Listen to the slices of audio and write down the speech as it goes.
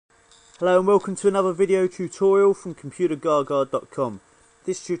Hello and welcome to another video tutorial from ComputerGaga.com.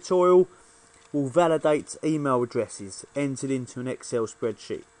 This tutorial will validate email addresses entered into an Excel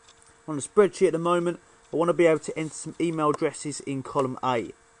spreadsheet. On the spreadsheet at the moment, I want to be able to enter some email addresses in column A.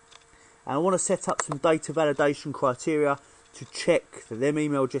 And I want to set up some data validation criteria to check that them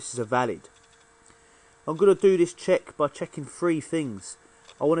email addresses are valid. I'm going to do this check by checking three things.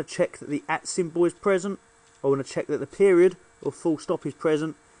 I want to check that the @ symbol is present, I want to check that the period or full stop is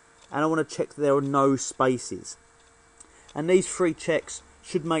present, and I want to check that there are no spaces. And these three checks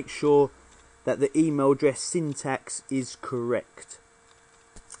should make sure that the email address syntax is correct.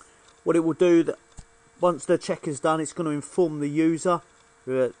 What it will do, that once the check is done, it's going to inform the user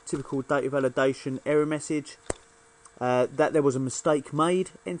with a typical data validation error message that there was a mistake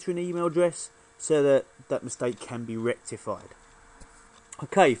made entering an email address, so that that mistake can be rectified.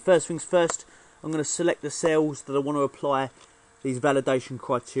 Okay, first things first, I'm going to select the cells that I want to apply these validation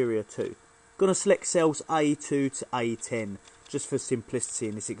criteria to. I'm going to select cells A2 to A10 just for simplicity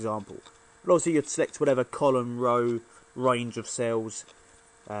in this example. But also you'd select whatever column, row, range of cells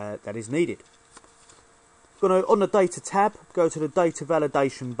that is needed. I'm going to, on the data tab, go to the data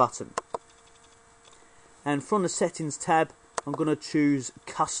validation button. And from the settings tab, I'm going to choose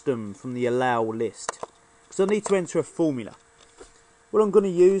custom from the allow list, because I need to enter a formula. What I'm going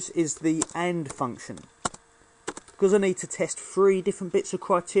to use is the AND function. Because I need to test three different bits of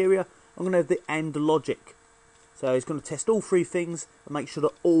criteria, I'm going to have the AND logic. So it's going to test all three things and make sure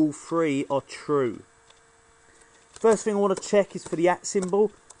that all three are true. First thing I want to check is for the @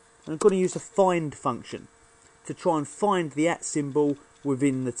 symbol, and I'm going to use the find function to try and find the @ symbol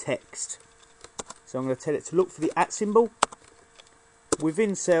within the text. So I'm going to tell it to look for the @ symbol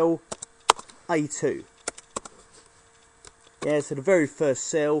within cell A2. Yeah, so the very first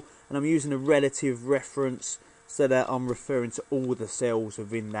cell, and I'm using a relative reference so that I'm referring to all the cells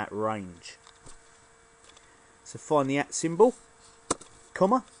within that range. So find the @ symbol,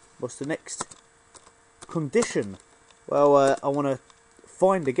 comma, what's the next condition? Well, I want to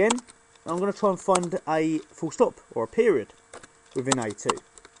find again. I'm going to try and find a full stop or a period within A2.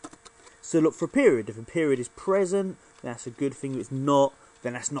 So look for a period. If a period is present, then that's a good thing. If it's not,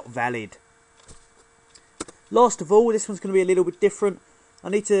 then that's not valid. Last of all, this one's going to be a little bit different. I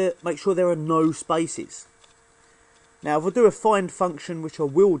need to make sure there are no spaces. Now, if I do a find function, which I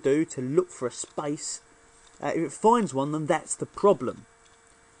will do to look for a space, if it finds one, then that's the problem.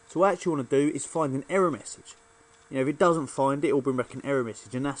 So what I actually want to do is find an error message. You know, if it doesn't find it, it'll bring back an error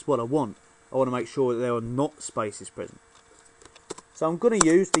message, and that's what I want. I want to make sure that there are not spaces present. So I'm going to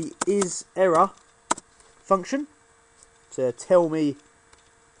use the isError function to tell me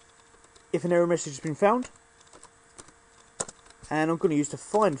if an error message has been found. And I'm going to use the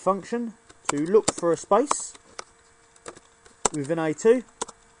find function to look for a space within A2.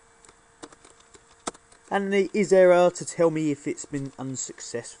 And the isError to tell me if it's been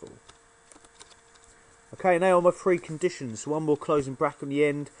unsuccessful. Okay, now on my three conditions. One more closing bracket on the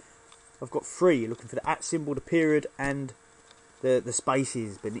end. I've got three, looking for the @ symbol, the period, and the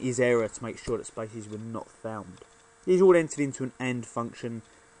spaces, but the isError to make sure that spaces were not found. These are all entered into an AND function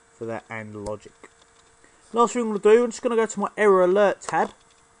for that AND logic. Last thing I'm going to do, I'm just going to go to my error alert tab.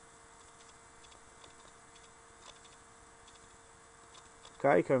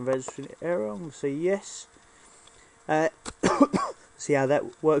 Okay, go and register the error. I'm going to say yes. See how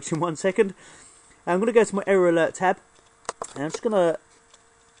that works in 1 second. I'm going to go to my error alert tab, and I'm just going to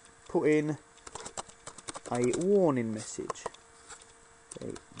put in a warning message.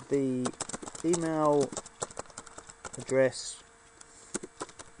 Okay, the email address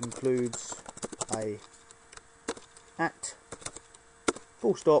includes a @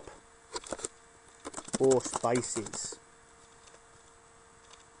 full stop or spaces.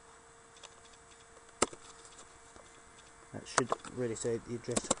 That should really say the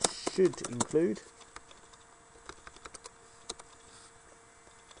address should include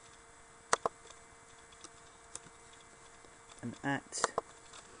an @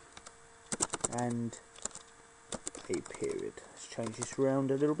 and a period. Let's change this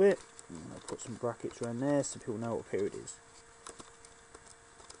around a little bit. I'll put some brackets around there so people know what a period is.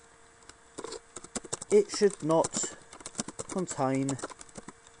 It should not contain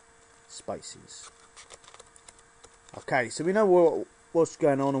spaces. Okay, so we know what's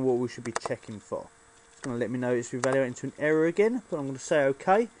going on and what we should be checking for. It's going to let me know it's evaluating to an error again, but I'm going to say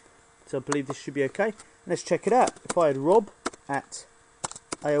OK. So I believe this should be OK. And let's check it out. If I had rob@aol.com,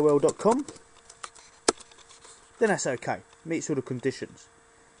 then that's OK. Meets all the conditions.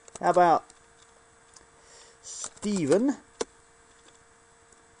 How about Stephen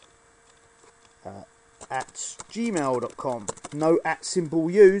at gmail.com. No @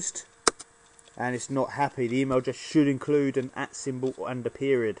 symbol used. and it's not happy. The email address should include an @ symbol and a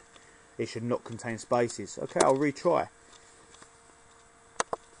period. It should not contain spaces. Okay, I'll retry.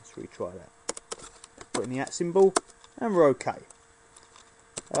 Let's retry that. Put in the @ symbol, and we're okay.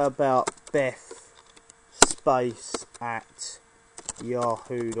 About Beth space at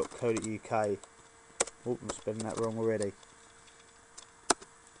yahoo.co.uk. Oh, I'm spelling that wrong already.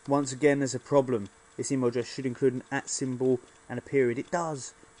 Once again, there's a problem. This email address should include an @ symbol and a period. It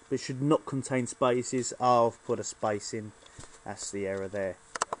does, but it should not contain spaces. Oh, I've put a space in. That's the error there.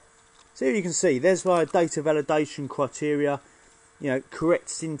 So you can see, there's my data validation criteria. Correct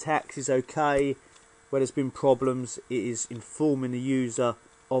syntax is okay. Where there's been problems, it is informing the user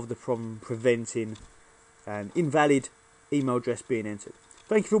of the problem, preventing an invalid email address being entered.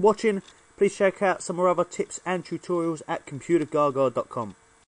 Thank you for watching. Please check out some more other tips and tutorials at computergaga.com.